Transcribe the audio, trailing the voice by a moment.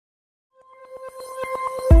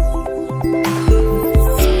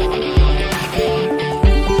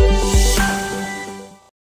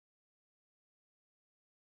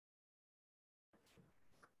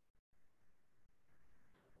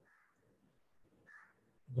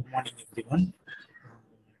Good morning, everyone.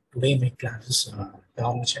 Today my class is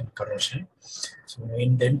Tarnish and Corrosion. So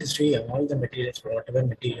in dentistry, all the materials, whatever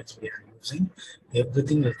materials we are using,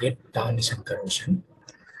 everything will get tarnish and corrosion.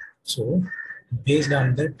 So based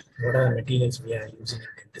on that, what are the materials we are using in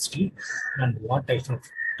dentistry and what type of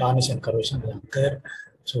tarnish and corrosion will occur.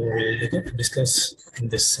 So we'll discuss in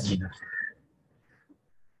this seminar.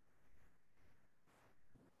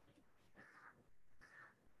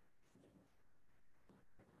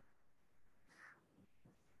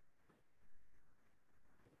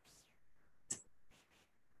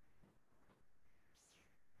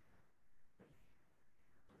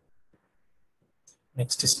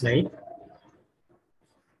 Next slide.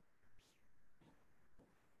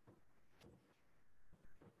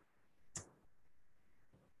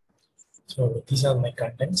 So these are my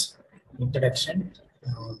contents. Introduction,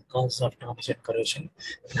 causes of tarnish and corrosion,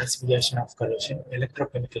 classification of corrosion,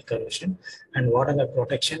 electrochemical corrosion, and what are the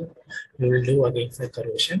protection we will do against the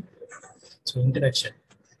corrosion. So introduction.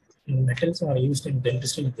 Metals are used in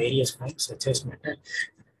dentistry in various forms such as metal,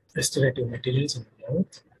 restorative materials in the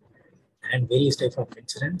mouth, and various types of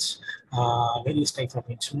instruments. Various types of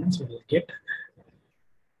instruments will get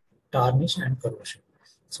tarnish and corrosion.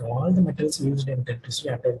 So all the metals used in dentistry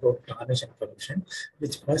undergo tarnish and corrosion,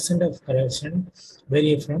 which percent of corrosion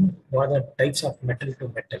vary from what are types of metal to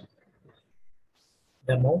metal.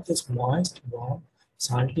 The mouth is moist, warm,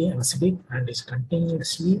 salty, acidic, and is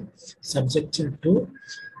continuously subjected to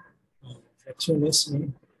fluctuations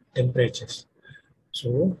in temperatures.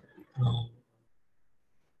 So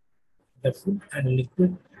the food and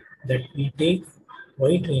liquid that we take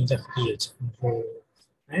wide range of pH. So,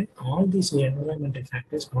 and all these environmental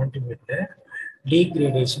factors contribute the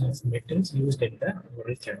degradation of metals used in the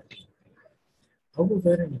oral cavity.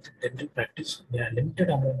 However, in dental practice, there are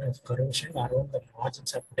limited amount of corrosion around the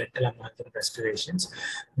margins of dental amalgam restorations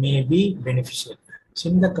may be beneficial.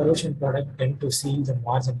 Since the corrosion product tend to seal the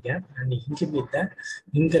margin gap and inhibit the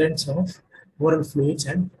ingress of oral fluids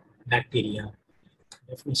and bacteria.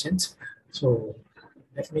 Definitions. So,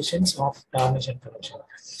 definitions of tarnish and corrosion.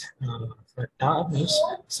 For tarnish,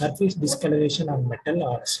 surface discoloration of metal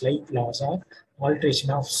or slight loss or alteration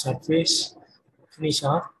of surface finish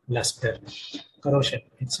or luster. Corrosion.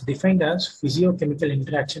 It's defined as physiochemical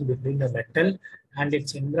interaction between the metal and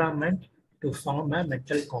its environment to form a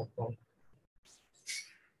metal compound.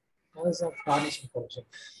 Causes of tarnish and corrosion.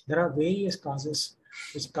 There are various causes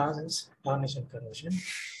which causes tarnish and corrosion.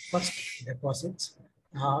 First, deposits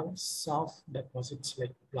are soft deposits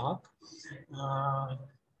like plaque.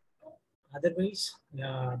 Otherwise,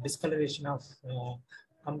 discoloration of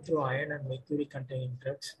come through iron and mercury containing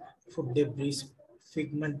drugs, food debris,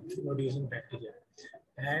 pigment producing bacteria,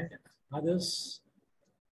 and others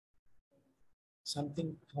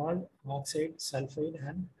something called oxide, sulfide,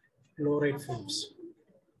 and chloride fumes.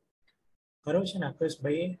 Corrosion occurs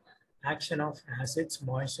by action of acids,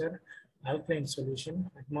 moisture, alkaline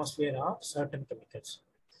solution, atmosphere, or certain chemicals.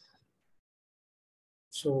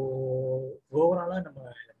 So ஓவராலாக நம்ம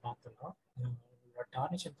பார்த்தோம்னா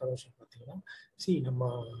tarnish and corrosion பார்த்தீங்கன்னா நம்ம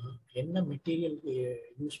என்ன material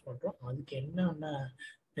use பண்ணுறோம் அதுக்கு என்னென்ன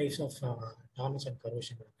types of tarnish and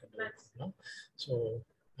corrosion இருக்குன்னு. ஸோ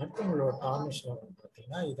அடுத்து உங்களோட டார்னிஷ்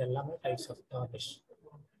பார்த்தீங்கன்னா இது எல்லாமே types of tarnish.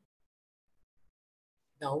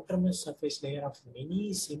 The outermost surface layer of many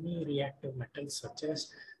semi-reactive metals such as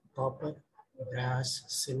copper, brass,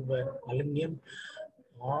 silver, aluminum,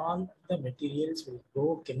 all the materials will go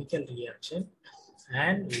chemical reaction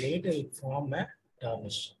and later it form a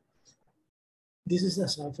tarnish. This is a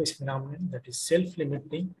surface phenomenon that is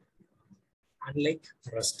self-limiting, unlike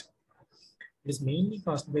rust. It is mainly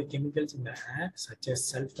caused by chemicals in the air such as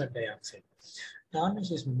sulfur dioxide.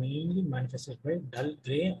 Tarnish is mainly manifested by dull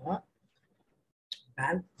gray or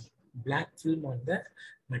black film on the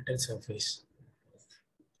metal surface.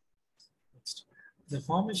 The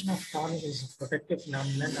formation of tarnish is a protective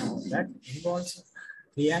phenomenon that involves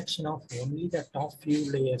reaction of only the top few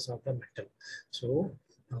layers of the metal. So,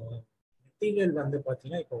 material வந்து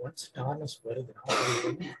பார்த்தீங்கன்னா இப்போ once tarnish வருதுன்னா அது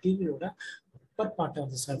வந்து மெட்டீரியலோட Appar part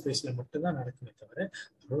of the சர்ஃபேஸில் மட்டும்தான் நடக்குமே தவிர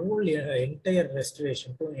ஹோல் என்டையர்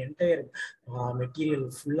ரெஸ்டரேஷனுக்கும் என்டையர் மெட்டீரியல்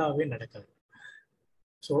ஃபுல்லாகவே நடக்காது.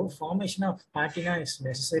 So, formation of patina is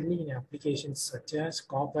necessarily in applications such as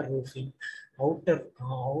copper roofing,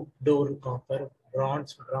 outdoor copper,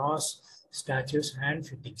 bronze, brass, statues, and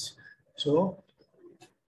fittings. So,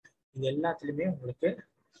 இது எல்லாத்துலேயுமே உங்களுக்கு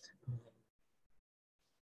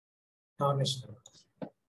tarnish.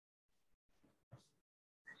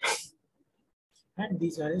 And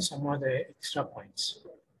these are some of the extra points.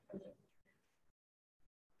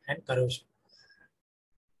 And corrosion.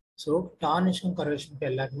 So டார்னிஷும் கரோஷனுக்கும்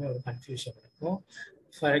எல்லாருக்குமே ஒரு confusion இருக்கும்.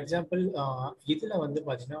 For example இதில் வந்து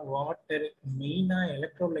பார்த்தீங்கன்னா water மெயினாக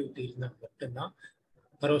எலக்ட்ரோலைட் இருந்தால் மட்டும்தான்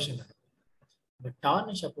கரோஷன் நடக்கும். பட்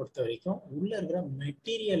டார்னிஷை பொறுத்த வரைக்கும் உள்ளே இருக்கிற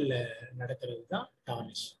மெட்டீரியலில் நடக்கிறது தான்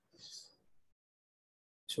tarnish.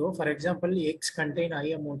 So for example X contain high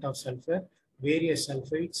amount of sulphur, various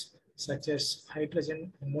sulphides such as hydrogen,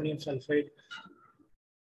 ammonium sulfide,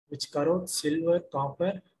 which corrode silver,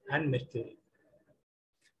 copper, and mercury.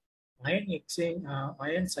 Ion exchange,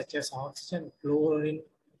 ions such as oxygen, chlorine,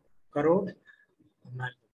 corrode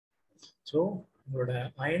amalgam. So, உங்களோட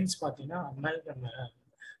ions பார்த்தீங்கன்னா amalgam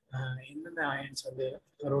என்னென்ன ions வந்து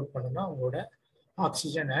corrode பண்ணுன்னா உங்களோட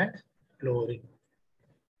oxygen and chlorine.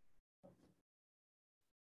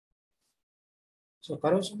 So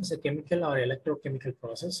corrosion is a chemical or electrochemical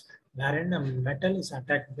process wherein a metal is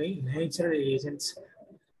attacked by natural agents.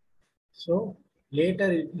 So later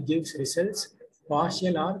it gives results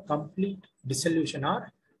partial or complete dissolution or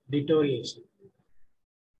deterioration.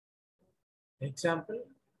 Example,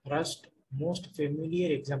 rust, most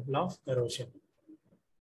familiar example of corrosion.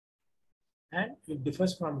 And it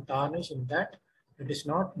differs from tarnish in that it is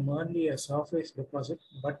not merely a surface deposit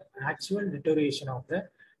but actual deterioration of the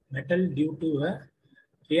metal due to a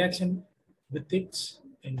reaction with its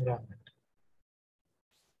environment.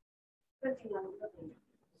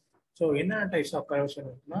 So, என்ன types of corrosion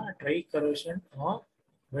இருக்குன்னா dry corrosion or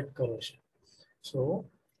wet corrosion. So,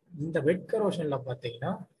 இந்த wet corrosionல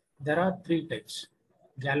பார்த்தீங்கன்னா there are 3 types: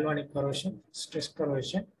 galvanic corrosion, stress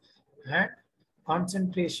corrosion, and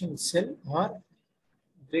concentration cell or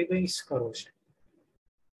Greaves corrosion.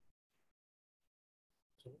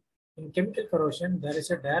 In chemical corrosion, there is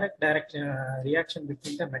a direct reaction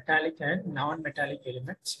between the metallic and non-metallic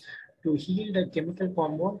elements to heal the chemical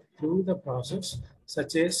compound through the process,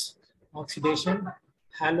 such as oxidation,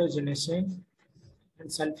 halogenation, and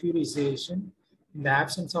sulfurization in the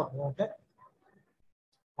absence of water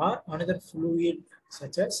or another fluid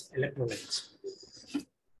such as electrolytes.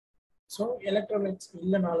 So, electrolytes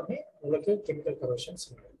illanalume உங்களுக்கு chemical corrosions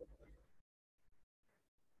நடக்கும்.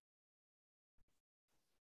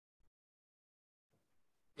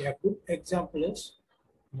 A good example is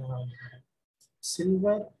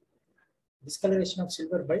silver, discoloration of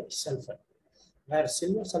silver by sulfur. Where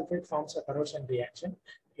silver sulfate forms a corrosion reaction,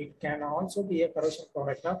 it can also be a corrosion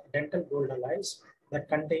product of dental gold alloys that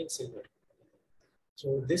contain silver. So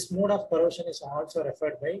this mode of corrosion is also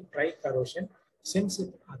referred by dry corrosion since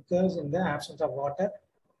it occurs in the absence of water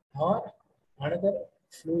or another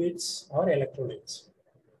fluids or electrolytes.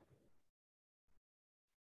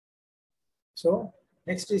 So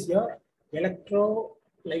next is your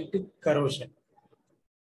electrolytic corrosion.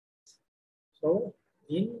 So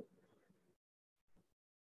in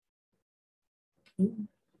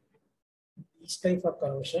this type of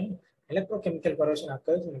corrosion, electrochemical corrosion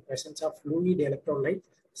occurs in the presence of fluid electrolyte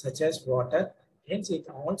such as water, hence it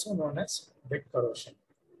is also known as wet corrosion.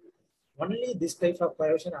 Only this type of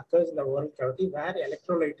corrosion occurs in the oral cavity where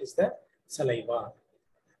electrolyte is the saliva.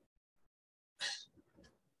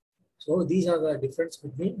 So these are the difference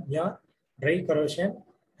between your dry corrosion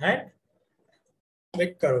and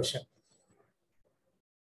wet corrosion.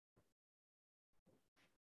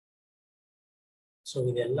 So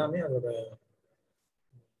இது எல்லாமே அதோட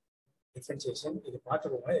differentiation. இது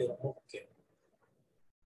பார்த்துக்கோங்க, இது ரொம்ப முக்கியம்.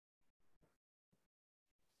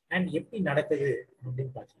 And எப்படி நடக்குது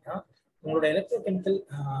அப்படின்னு பார்த்தீங்கன்னா உங்களோட electrochemical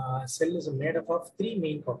sell is made up of 3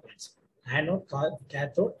 main components: anode,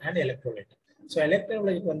 cathode and electrolyte. So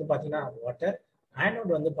electrolyte வந்து பார்த்தீங்கன்னா வாட்டர்,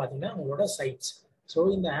 ஆனோட் வந்து பார்த்தீங்கன்னா உங்களோட சைட்ஸ். ஸோ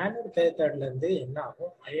இந்த ஆனோட் கேத்தோட்ல இருந்து என்ன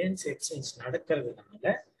ஆகும், அயன்ஸ் எக்ஸ்சேஞ்ச்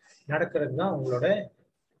நடக்கிறது தான் உங்களோட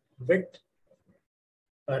வெட்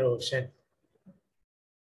corrosion.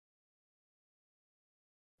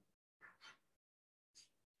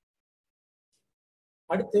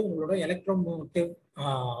 அடுத்து உங்களோட electromotive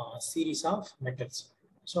series of metals.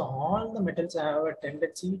 So all the metals have a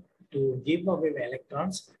tendency to give away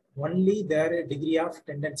electrons, only their degree of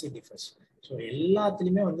tendency differs. So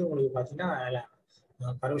எல்லாத்துலயுமே வந்து உங்களுக்கு பார்த்தீங்கன்னா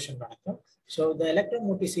corrosion நடக்கும். So the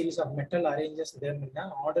electromotive series of metal arranges them in the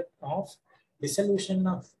order of dissolution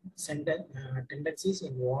of tendencies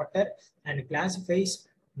in water and classifies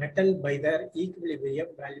metal by their equilibrium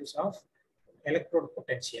values of electrode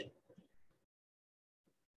potential.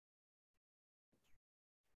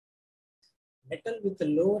 Metal with a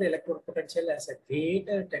lower electrode potential has a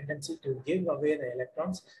greater tendency to give away the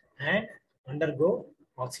electrons and undergo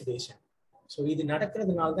oxidation. So இது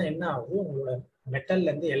நடக்கிறதுனால தான் என்ன ஆகுது, உங்களோட மெட்டல்ல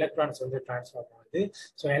இருந்து electrons வந்து transform ஆகுது.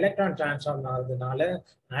 So electron transform ஆகுதுனால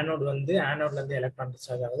ஆனோட்ல இருந்து எலக்ட்ரான்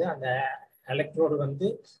டிஸ்சார்ஜ் ஆகுது. அந்த எலக்ட்ரோடு வந்து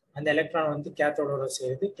அந்த எலக்ட்ரான் வந்து கேத்தோடோட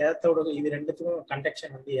சேருது. கேத்தோட இது ரெண்டுத்துக்கும்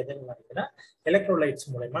கண்டக்ஷன் வந்து எதில் நடக்குதுன்னா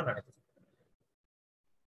எலக்ட்ரோலைட்ஸ் மூலமா நடக்குது.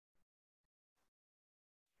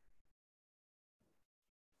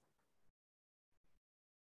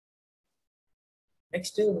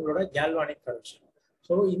 நெக்ஸ்ட் உங்களோட கேல்வானிக் கரோஷன்.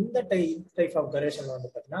 ஸோ இந்த டைப் ஆஃப் கரோஷன்ல வந்து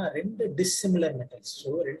பார்த்தீங்கன்னா ரெண்டு டிஸ்சிமிலர் மெட்டல்ஸ், ஸோ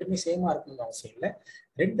ரெண்டுமே சேமா இருக்கணும்னு அவசியம் இல்லை,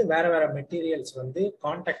 ரெண்டு வேற வேற மெட்டீரியல்ஸ் வந்து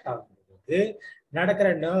கான்டாக்ட் ஆகும்போது நடக்கிற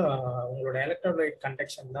உங்களோட எலக்ட்ரோலைட்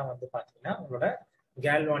கண்டக்ஷன் தான் வந்து பார்த்தீங்கன்னா உங்களோட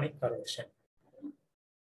கேல்வானிக் கரோஷன்.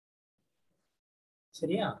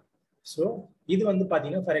 சரியா? ஸோ இது வந்து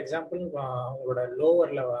பார்த்தீங்கன்னா ஃபார் எக்ஸாம்பிள் உங்களோட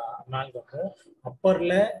லோவரில் அமால்கமும்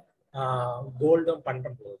அப்பரில் கோல்டும்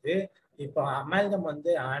பண்ணும்போது இப்போ அமால்கம்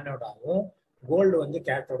வந்து ஆனோடாகவும் கோல்டு வந்து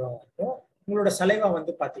கேத்தோடாகவும் இருக்கும். உங்களோட சலைவா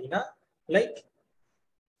வந்து பார்த்தீங்கன்னா லைக்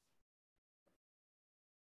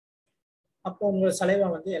அப்போ உங்களோட சலைவா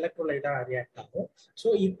வந்து எலக்ட்ரோலைட்டாக ரியாக்ட் ஆகும். ஸோ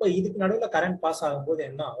இப்போ இதுக்கு நடுவில் கரண்ட் பாஸ் ஆகும்போது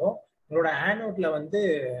என்ன ஆகும், உங்களோட ஆனோட்ல வந்து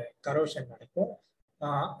கரோஷன் நடக்கும்,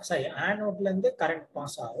 சாரி ஆனோட்ல இருந்து கரண்ட்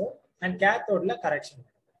பாஸ் ஆகும் அண்ட் கேத்தோட்ல கரெக்ஷன்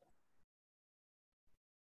நடக்கும்.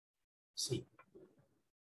 சி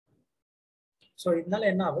ஸோ இதனால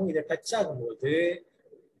என்ன ஆகும், இதை டச் ஆகும்போது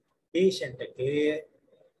பேஷண்ட்டுக்கு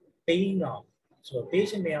பெயின் ஆகும். So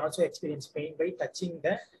patient may also experience pain by touching the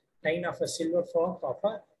time of a silver fork of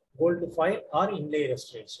a gold foil R இன்லே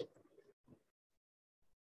restoration.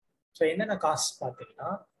 So என்னென்ன காஸ் பார்த்தீங்கன்னா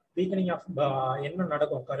வீக்கனிங் ஆஃப் என்ன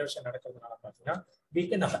நடக்கும் கரோஷன் நடக்கிறதுனால பார்த்தீங்கன்னா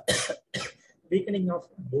weakening of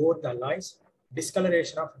both the alloys,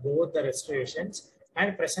 discoloration of both the restorations and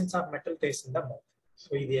presence of metal taste in the mouth.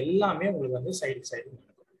 So இது எல்லாமே உங்களுக்கு வந்து சைடு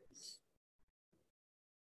நடக்கும்.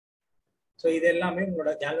 ஸோ இது எல்லாமே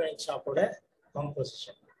உங்களோட கேல்வனிக் ஷாப்போட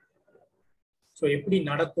காம்போசிஷன். ஸோ எப்படி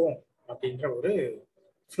நடக்கும் அப்படின்ற ஒரு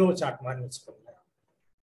ஃப்ளோ சார்ட் மாதிரி வச்சுக்கோங்க.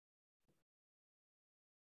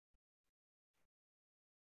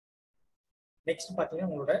 நெக்ஸ்ட்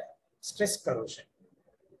பார்த்தீங்கன்னா உங்களோட ஸ்ட்ரெஸ் கரோஷன்.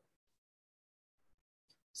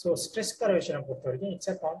 ஸோ ஸ்ட்ரெஸ் கரோஷனை பொறுத்த வரைக்கும்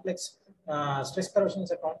it's a complex stress corrosion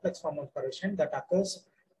is a complex form of corrosion that occurs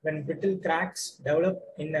when brittle cracks develop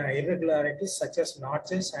in irregularities such as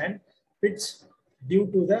notches and pits due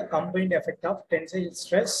to the combined effect of tensile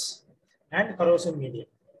stress and corrosive medium.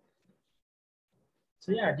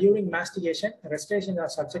 So yeah, during mastication, restorations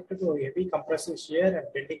are subjected to heavy compressive shear and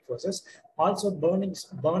bending forces. Also,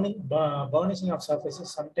 burnishing of surfaces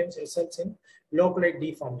sometimes results in localized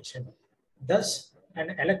deformation. Thus, an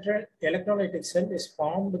electrolytic cell is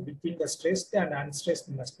formed between the stressed and unstressed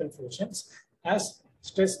muscle fusions as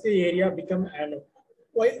stressed area become anode,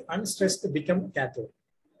 while unstressed become cathode.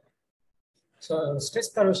 So stress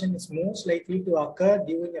corrosion is most likely to occur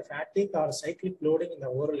during a fatigue or cyclic loading in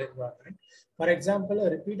the oral environment. For example,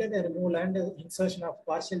 a repeated removal and insertion of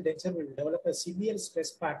partial denture will develop a severe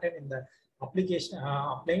stress pattern in the application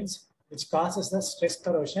appliance, which causes the stress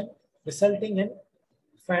corrosion, resulting in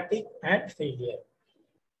fatigue and failure.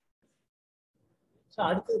 So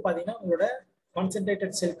அடுத்தது பார்த்தீங்கன்னா உங்களோட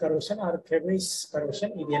concentrated செல் corrosion R கிரெவைஸ்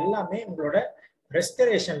corrosion, இது எல்லாமே உங்களோட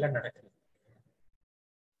ரெஸ்டரேஷன்ல நடக்குது.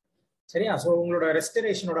 சரியா? So உங்களோட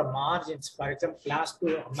ரெஸ்டரேஷனோட margins for example class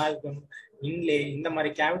 2 amalgam இன்லே இந்த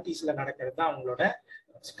மாதிரி கேவிட்டிஸ்ல நடக்கிறது தான் உங்களோட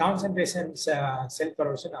கான்சென்ட்ரேஷன் செல்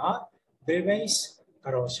கரோஷன் ஆர் கிரெவைஸ்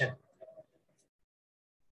கரோஷன்.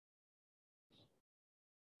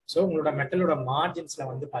 ஸோ உங்களோட மெட்டலோட மார்ஜின்ஸ்ல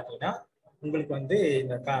வந்து பார்த்தீங்கன்னா உங்களுக்கு வந்து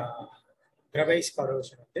இந்த கிரெவைஸ்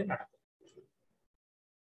கரோஷன் வந்து நடக்கும்.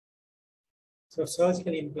 ஸோ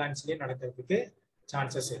சர்ஜிக்கல் இம்ப்ளான்ட்ஸ்லேயே நடக்கிறதுக்கு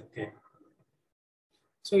சான்சஸ் இருக்கு.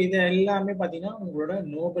 ஸோ இது எல்லாமே பார்த்தீங்கன்னா உங்களோட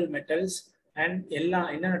நோபல் மெட்டல்ஸ் அண்ட்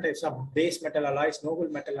என்னென்ன types of base metal alloys, Nobel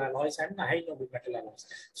metal alloys and high Nobel metal alloys.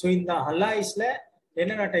 So இந்த அலாய்ஸ்ல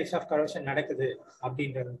என்னென்ன டைப்ஸ் ஆஃப் கரோஷன் நடக்குது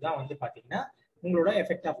அப்படின்றது தான் வந்து பார்த்தீங்கன்னா உங்களோட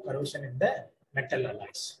எஃபெக்ட் ஆஃப் கரோஷன் இந்த மெட்டல்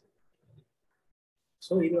அலாய்ஸ்.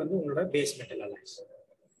 ஸோ இது வந்து உங்களோட base metal alloys.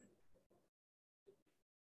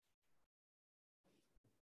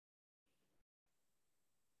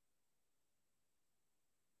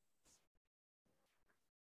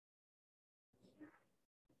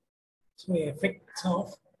 So effects of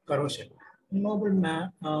corrosion. Noble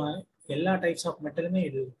எல்லா டைப்ஸ் ஆஃப் மெட்டலுமே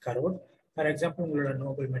இது கரோட். ஃபார் எக்ஸாம்பிள் உங்களோட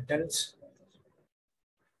Nobel metals,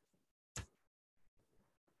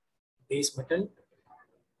 base metal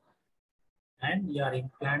and யார்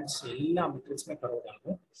இம்ப்ளான்ட்ஸ் எல்லா மெட்டல்ஸுமே கரோட்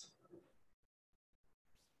ஆகும்.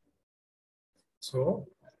 ஸோ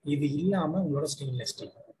இது இல்லாமல் உங்களோட ஸ்டெயின்லெஸ்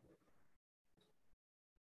ஸ்டீல்.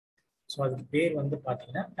 ஸோ அதுக்கு பேர் வந்து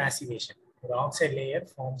பார்த்தீங்கன்னா பாசிவேஷன். ஒரு oxide layer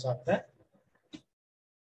forms of the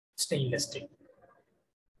stainless steel.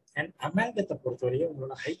 And அமால்கத்தை பொறுத்தவரையும்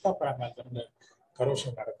உங்களோட ஹை காப்பர் அமால்கம்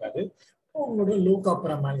கரோஷன் நடக்காது. உங்களோட லோ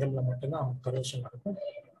காப்பர் அமால்கம்ல மட்டும்தான் கரோஷன் இருக்கும்.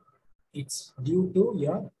 It's due to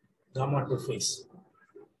your gamma 2 phase.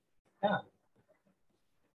 Yeah.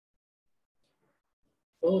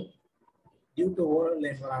 So due to overall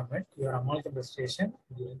environment, your amalgam restoration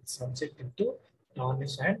will subject into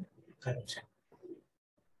tarnish and corrosion.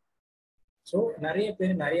 So நிறைய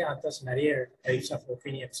பேர் நிறைய authors நிறைய types of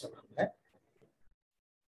opinions சொன்னாங்க.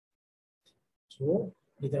 So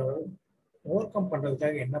இதை ஓவர் கம்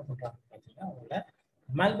பண்ணுறதுக்காக என்ன பண்ணுறாங்க பார்த்தீங்கன்னா, அவங்கள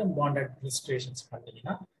அமால்கம் பாண்டட் ரிஜிஸ்ட்ரேஷன்ஸ்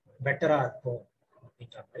பண்ணிங்கன்னா பெட்டராக இருக்கும்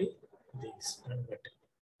அப்படின்ற மாதிரி இது.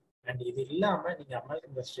 அண்ட் இது இல்லாமல் நீங்கள்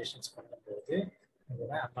அமால்கம் ரெஜிஸ்ட்ரேஷன்ஸ் பண்ணும்போது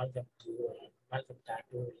உங்களோட அமால்கம் கியூ, அமால்கம்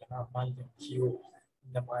டாட்டூ இல்லைன்னா அமால்கம் கியூ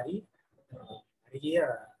இந்த மாதிரி நிறைய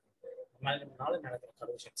அமால்கம்னால நடக்கிற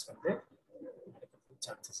கரோஷன்ஸ் வந்து நடக்கிறதுக்கு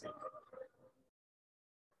சான்சஸ் இருக்கு.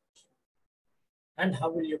 And how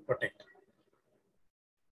will you protect?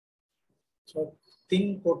 So thin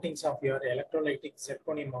coatings of your electrolytic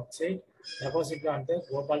zirconium oxide deposited on the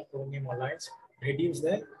cobalt chromium alloys reduce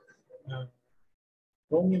the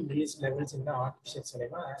chromium release levels in the artificial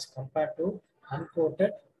saliva as compared to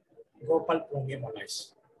uncoated cobalt chromium alloys.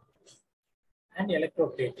 And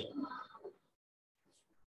electroplating.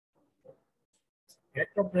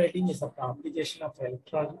 Electroplating is the application of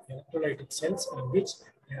electrolytic cells in which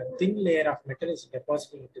a thin layer of metal is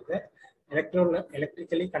deposited into the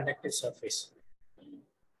electrically conductive surface.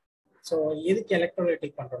 So, எதுக்கு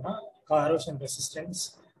electrolytic பண்றோம்னா corrosion resistance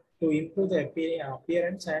to improve the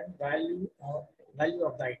appearance and value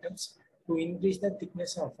of the items to increase the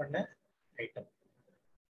thickness of an item.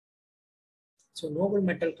 So, noble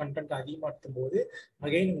metal content அதிகமாக இருக்கும்போது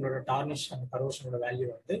again உங்களோட tarnish and corrosion value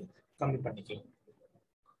வந்து கம்மி பண்ணிக்கலாம்.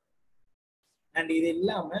 And இது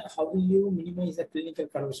இல்லாமல் how will you minimize the clinical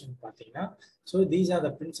corrosion பார்த்தீங்கன்னா, so these are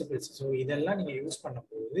the principles. So இதெல்லாம் நீங்கள் யூஸ்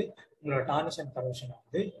பண்ணும்போது உங்களோட tarnish and corrosion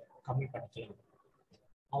வந்து கம்மி பண்ணிக்கலாம்.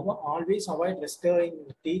 Always avoid restoring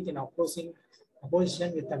teeth in opposition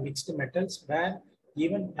with the mixed metals, where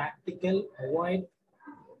even practical, avoid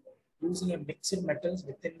using a mixed metals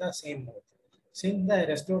within the same mouth. Since the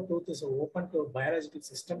restored tooth is open to biological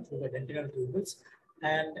system through the dentinal tubules,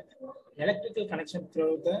 and electrical connection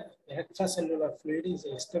through the extracellular fluid is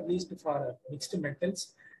established for mixed metals,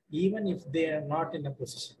 even if they are not in a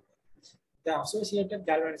position. The associated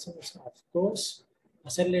galvanism is, of course,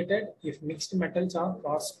 accelerated if mixed metals are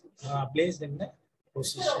placed in the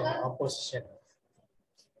opposition.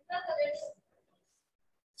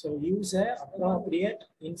 So use an appropriate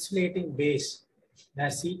insulating base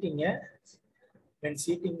when seating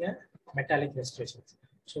a metallic restorations.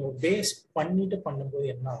 So base பண்ணிட்டு பண்ணும்போது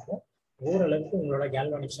என்ன ஆகும், ஓரளவுக்கு உங்களோட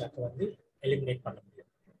galvanic ஷாக்கை வந்து eliminate பண்ண முடியும்.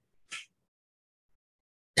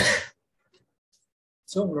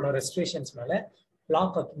 So உங்களோட ரெஸ்ட்ரேஷன்ஸ் மேலே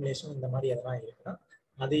பிளாக் அக்யூமுலேஷன் இந்த மாதிரி எதனா இருக்குன்னா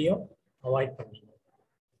அதையும் அவாய்ட் பண்ணிடணும்.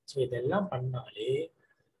 ஸோ இதெல்லாம் பண்ணாலே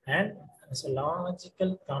and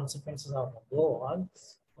logical consequences of all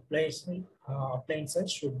appliances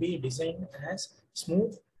should be designed as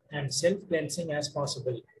smooth and self-cleansing as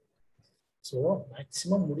possible. So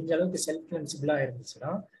maximum முடிஞ்ச அளவுக்கு செல்ஃப் கிளென்சிபிளாக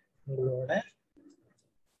இருந்துச்சுன்னா உங்களோட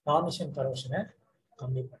tarnish and corrosion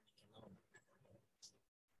கம்மி பண்ணிக்கலாம்.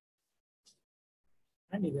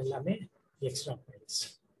 அண்ட் இது எல்லாமே extra points.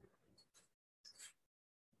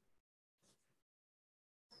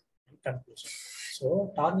 Conclusion. So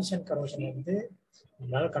tarnish and corrosion வந்து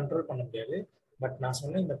உங்களால் கண்ட்ரோல் பண்ண முடியாது. பட் நான்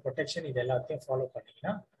சொன்ன இந்த ப்ரொடெக்ஷன் இது எல்லாத்தையும் ஃபாலோ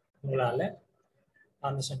பண்ணிங்கன்னா உங்களால்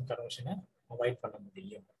tarnish and corrosion அவாய்ட் பண்ண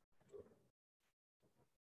முடியும்.